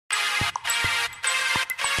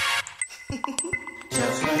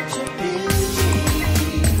Just let your beauty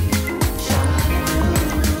shine through.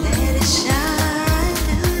 Let it shine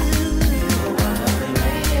through.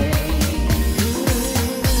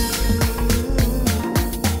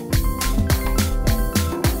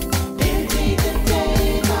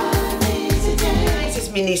 This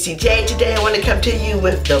is me, NeeCJae. Today I want to come to you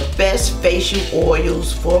with the best facial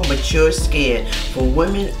oils for mature skin for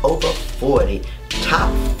women over 40.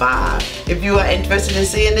 Top 5. If you are interested in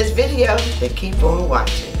seeing this video, then keep on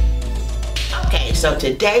watching. Okay, so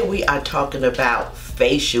today we are talking about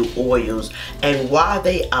facial oils and why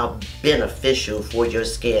they are beneficial for your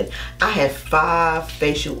skin. I have 5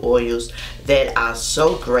 facial oils that are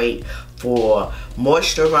so great for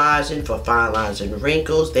moisturizing, for fine lines and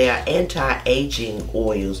wrinkles. They are anti-aging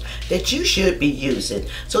oils that you should be using.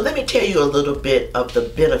 So let me tell you a little bit of the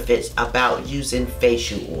benefits about using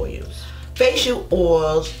facial oils. Facial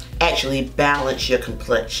oils actually balance your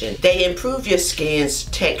complexion. They improve your skin's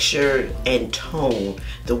texture and tone,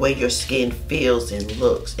 the way your skin feels and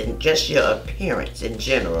looks, and just your appearance in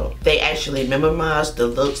general. They actually minimize the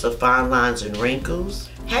looks of fine lines and wrinkles.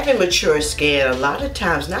 Having mature skin, a lot of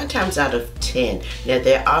times, 9 times out of 10, now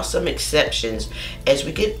there are some exceptions, as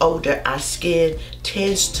we get older, our skin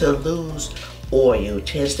tends to lose oil,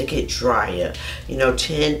 tends to get drier,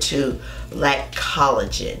 tend to lack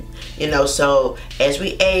collagen, so as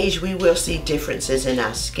we age we will see differences in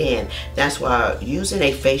our skin. That's why using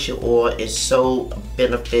a facial oil is so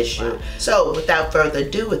beneficial. So without further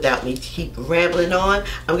ado, without me keep rambling on,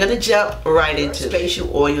 I'm gonna jump right into the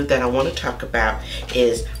facial oil that I want to talk about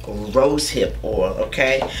is rosehip oil.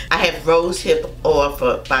 Okay, I have rosehip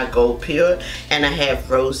oil by Gold Pure, and I have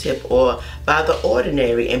rosehip oil by The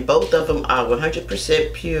Ordinary, and both of them are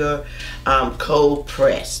 100% pure, cold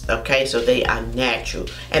pressed. Okay, so they are natural,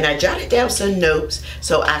 and I jotted down some notes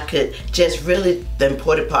so I could just really, the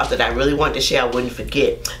important parts that I really want to share I wouldn't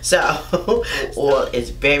forget. So oil is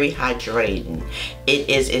very hydrating. It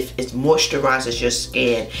moisturizes your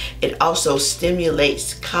skin. It also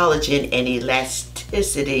stimulates collagen and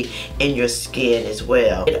elasticity in your skin as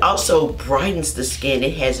well. It also brightens the skin.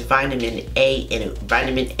 It has vitamin A in it.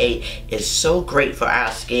 Vitamin A is so great for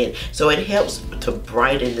our skin, so it helps to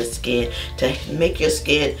brighten the skin, to make your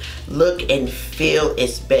skin look and feel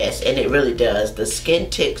its best, and it really does. The skin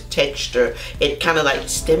texture, it kind of like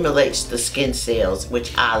stimulates the skin cells,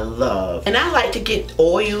 which I love. And I like to get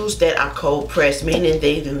oils that are cold pressed, meaning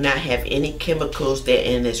they do not have any chemicals. They're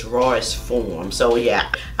in its rawest form. So yeah,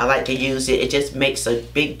 I like to use it. It just makes a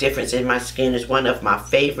big difference in my skin. It's one of my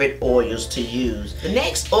favorite oils to use. The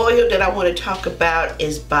next oil that I want to talk about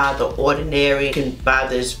is by The Ordinary. You can buy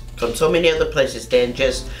this from so many other places than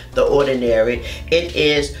just The Ordinary. It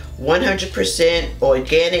is 100%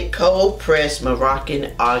 organic cold pressed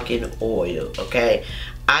Moroccan argan oil. Okay,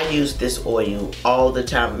 I use this oil all the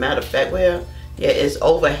time. Matter of fact, well, yeah, it's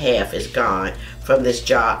over half is gone from this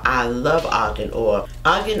jar. I love argan oil.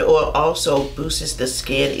 Argan oil also boosts the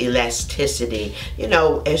skin elasticity.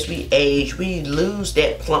 As we age, we lose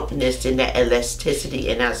that plumpness and that elasticity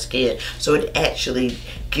in our skin, so it actually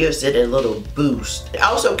gives it a little boost. It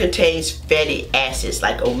also contains fatty acids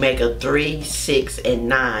like omega-3, 6, and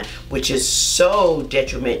 9, which is so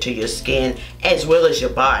detrimental to your skin as well as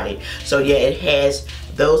your body. So yeah, it has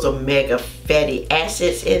those omega fatty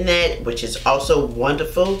acids in that, which is also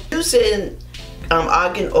wonderful. Using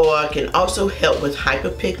argan oil can also help with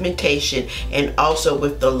hyperpigmentation and also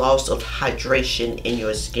with the loss of hydration in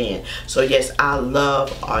your skin. So yes, I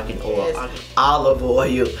love argan oil. Yes. Olive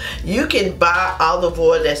oil. You can buy olive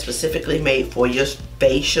oil that's specifically made for your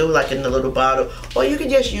facial, like in a little bottle, or you can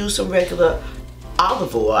just use some regular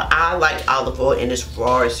olive oil. I like olive oil in its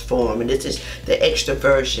rawest form, and this is the extra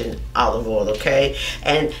virgin olive oil. Okay,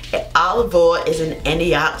 and olive oil is an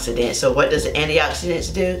antioxidant. So what does the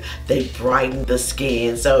antioxidants do? They brighten the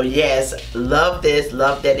skin. So yes, love this.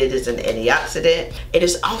 Love that it is an antioxidant. It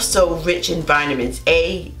is also rich in vitamins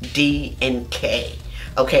A, D, and K.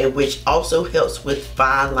 Okay, which also helps with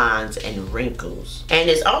fine lines and wrinkles. And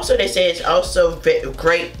it's also, they say it's also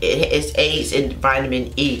great, it aids in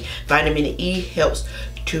vitamin E. Vitamin E helps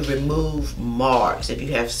to remove marks. If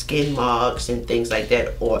you have skin marks and things like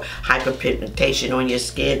that, or hyperpigmentation on your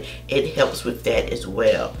skin, it helps with that as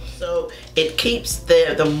well. So it keeps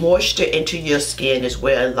the moisture into your skin as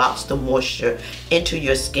well. It locks the moisture into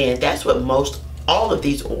your skin. That's what all of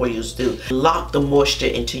these oils do, lock the moisture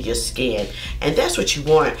into your skin, and that's what you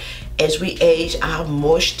want. As we age, our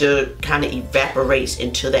moisture kind of evaporates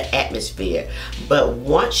into the atmosphere, but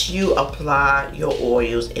once you apply your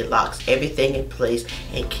oils, it locks everything in place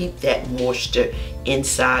and keep that moisture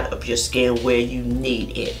inside of your skin where you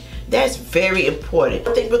need it. That's very important.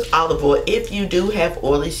 I think with olive oil, if you do have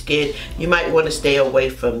oily skin, you might want to stay away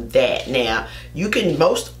from that. Now, you can,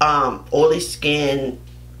 most oily skin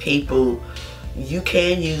people, you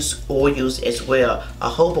can use oils as well.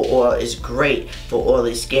 Jojoba oil is great for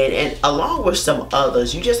oily skin, and along with some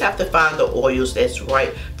others. You just have to find the oils that's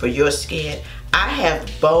right for your skin. I have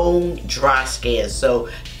bone dry skin, so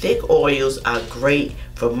thick oils are great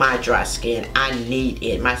for my dry skin. I need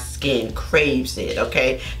it. My skin craves it,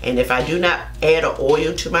 okay? And if I do not add an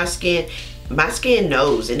oil to my skin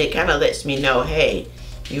knows, and it kind of lets me know, hey,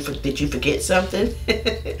 did you forget something?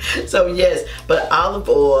 So yes, but olive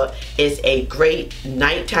oil is a great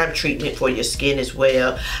nighttime treatment for your skin as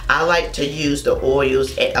well. I like to use the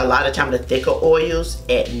oils, a lot of time the thicker oils,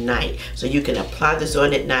 at night. So you can apply this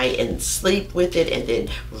on at night and sleep with it and then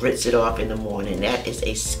rinse it off in the morning. That is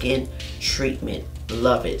a skin treatment.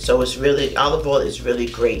 Love it. So it's really, olive oil is really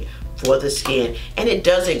great for the skin, and it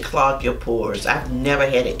doesn't clog your pores. I've never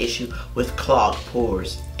had an issue with clogged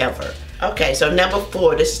pores ever. Okay, so number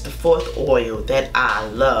 4, this is the 4th oil that I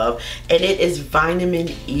love, and it is vitamin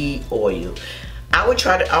E oil. I would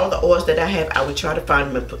try to, all the oils that I have, I would try to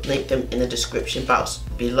find them and link them in the description box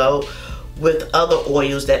below with other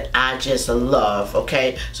oils that I just love,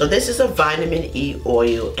 okay? So this is a vitamin E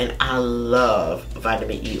oil, and I love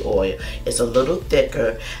vitamin E oil. It's a little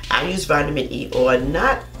thicker. I use vitamin E oil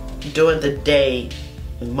not during the day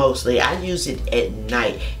mostly. I use it at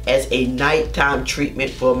night as a nighttime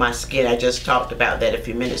treatment for my skin. I just talked about that a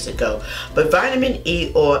few minutes ago. But vitamin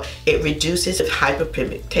E oil, it reduces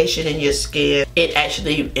hyperpigmentation in your skin. It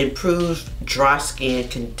actually improves dry skin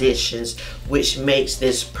conditions, which makes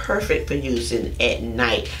this perfect for using at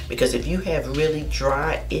night. Because if you have really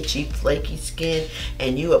dry, itchy, flaky skin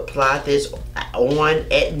and you apply this on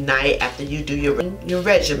at night after you do your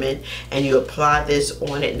regimen, and you apply this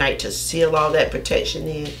on at night to seal all that protection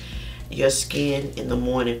in, your skin in the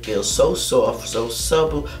morning feels so soft, so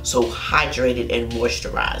supple, so hydrated and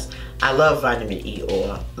moisturized. I love vitamin E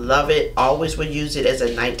oil. Love it. Always will use it as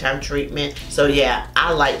a nighttime treatment. So yeah,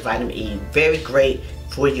 I like vitamin E. Very great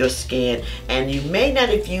for your skin. And you may not,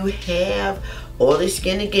 if you have oily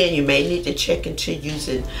skin again, you may need to check into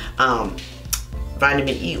using vitamin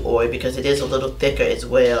E oil, because it is a little thicker as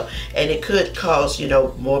well, and it could cause, you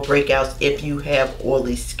know, more breakouts if you have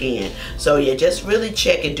oily skin. So yeah, just really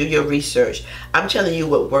check and do your research. I'm telling you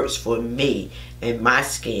what works for me and my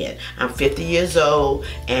skin. I'm 50 years old,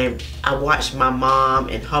 and I watched my mom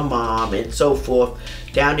and her mom and so forth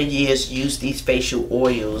down the years use these facial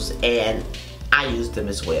oils, and I use them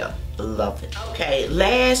as well. Love it. Okay,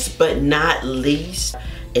 last but not least,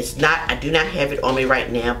 it's not, I do not have it on me right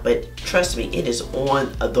now, but trust me, it is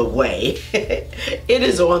on the way. It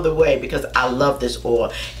is on the way, because I love this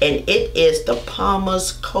oil, and it is the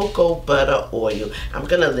Palmer's Cocoa Butter Oil. I'm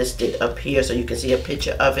gonna list it up here so you can see a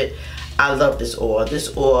picture of it. I love this oil.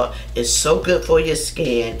 This oil is so good for your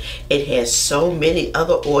skin. It has so many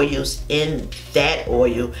other oils in that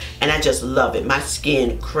oil, and I just love it. My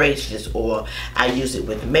skin craves this oil. I use it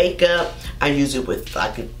with makeup. I use it with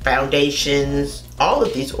like foundations. All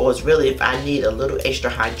of these oils, really, if I need a little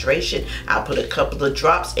extra hydration, I'll put a couple of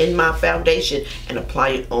drops in my foundation and apply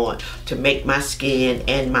it on to make my skin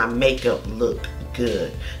and my makeup look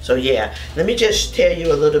good. So yeah, let me just tell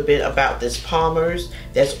you a little bit about this Palmer's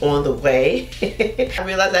that's on the way. I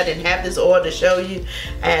realized I didn't have this oil to show you,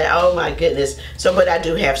 and oh my goodness. So, but I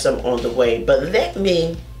do have some on the way. But let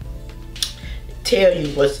me tell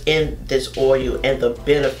you what's in this oil and the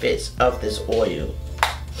benefits of this oil.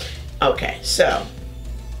 Okay, so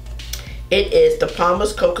it is the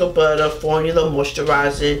Palmer's Cocoa Butter Formula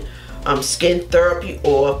Moisturizing Skin Therapy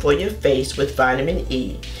Oil for your face with vitamin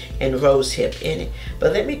E and rosehip in it.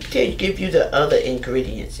 But let me give you the other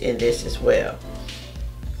ingredients in this as well.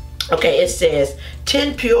 Okay, it says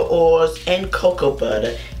 10 pure oils and cocoa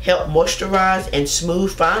butter help moisturize and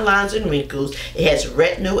smooth fine lines and wrinkles. It has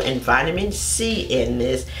retinol and vitamin C in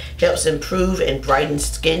this. Helps improve and brighten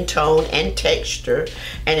skin tone and texture.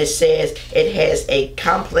 And it says it has a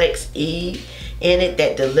complex E in it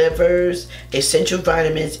that delivers essential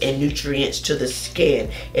vitamins and nutrients to the skin.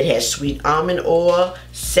 It has sweet almond oil,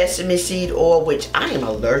 sesame seed oil, which I am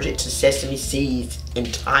allergic to sesame seeds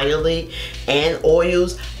entirely, and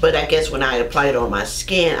oils, but I guess when I apply it on my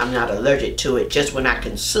skin, I'm not allergic to it, just when I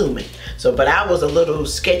consume it. So, but I was a little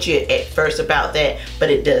sketchy at first about that, but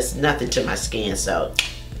it does nothing to my skin, so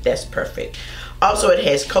that's perfect. Also, it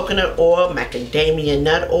has coconut oil, macadamia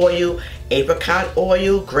nut oil, apricot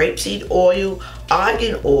oil, grapeseed oil,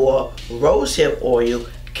 argan oil, rosehip oil,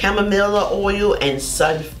 chamomile oil, and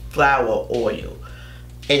sunflower oil.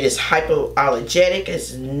 It is hypoallergenic,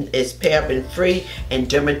 it's paraben free, and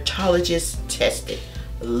dermatologist tested.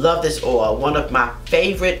 Love this oil. One of my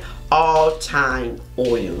favorite all-time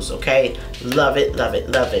oils. Okay, love it, love it,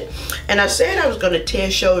 love it. And I said I was going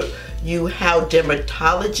to show you how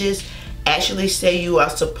dermatologists actually say you are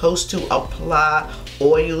supposed to apply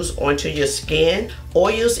oils onto your skin.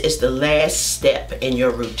 Oils is the last step in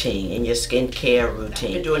your routine, in your skincare routine.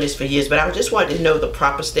 I've been doing this for years, but I just wanted to know the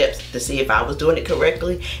proper steps to see if I was doing it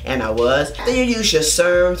correctly, and I was. Then you use your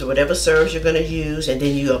serums, or whatever serums you're going to use, and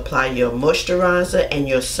then you apply your moisturizer and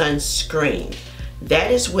your sunscreen.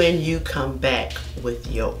 That is when you come back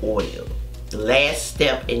with your oil. The last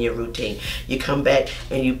step in your routine. You come back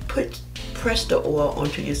and you press the oil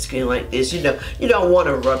onto your skin like this. You know, you don't want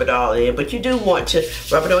to rub it all in, but you do want to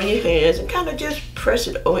rub it on your hands and kind of just press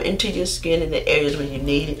it into your skin in the areas where you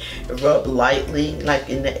need it. Rub lightly, like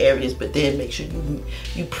in the areas, but then make sure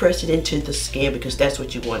you press it into the skin, because that's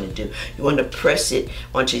what you want to do. You want to press it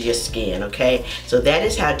onto your skin, okay? So that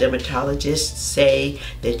is how dermatologists say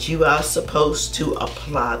that you are supposed to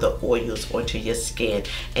apply the oils onto your skin.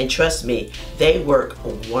 And trust me, they work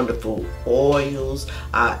wonderful. Oils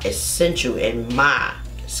are essential in my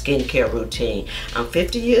skincare routine. I'm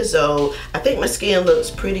 50 years old. I think my skin looks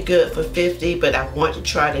pretty good for 50, but I want to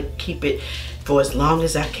try to keep it for as long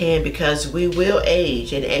as I can, because we will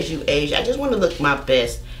age, and as you age, I just want to look my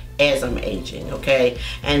best as I'm aging, okay?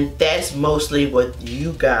 And that's mostly what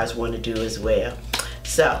you guys want to do as well.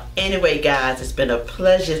 So anyway, guys, it's been a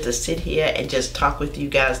pleasure to sit here and just talk with you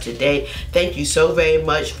guys today. Thank you so very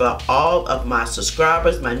much for all of my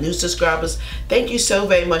subscribers, my new subscribers. Thank you so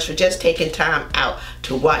very much for just taking time out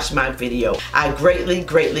to watch my video. I greatly,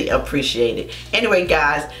 greatly appreciate it. Anyway,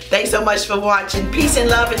 guys, thanks so much for watching. Peace and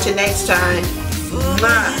love until next time.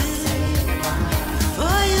 Bye.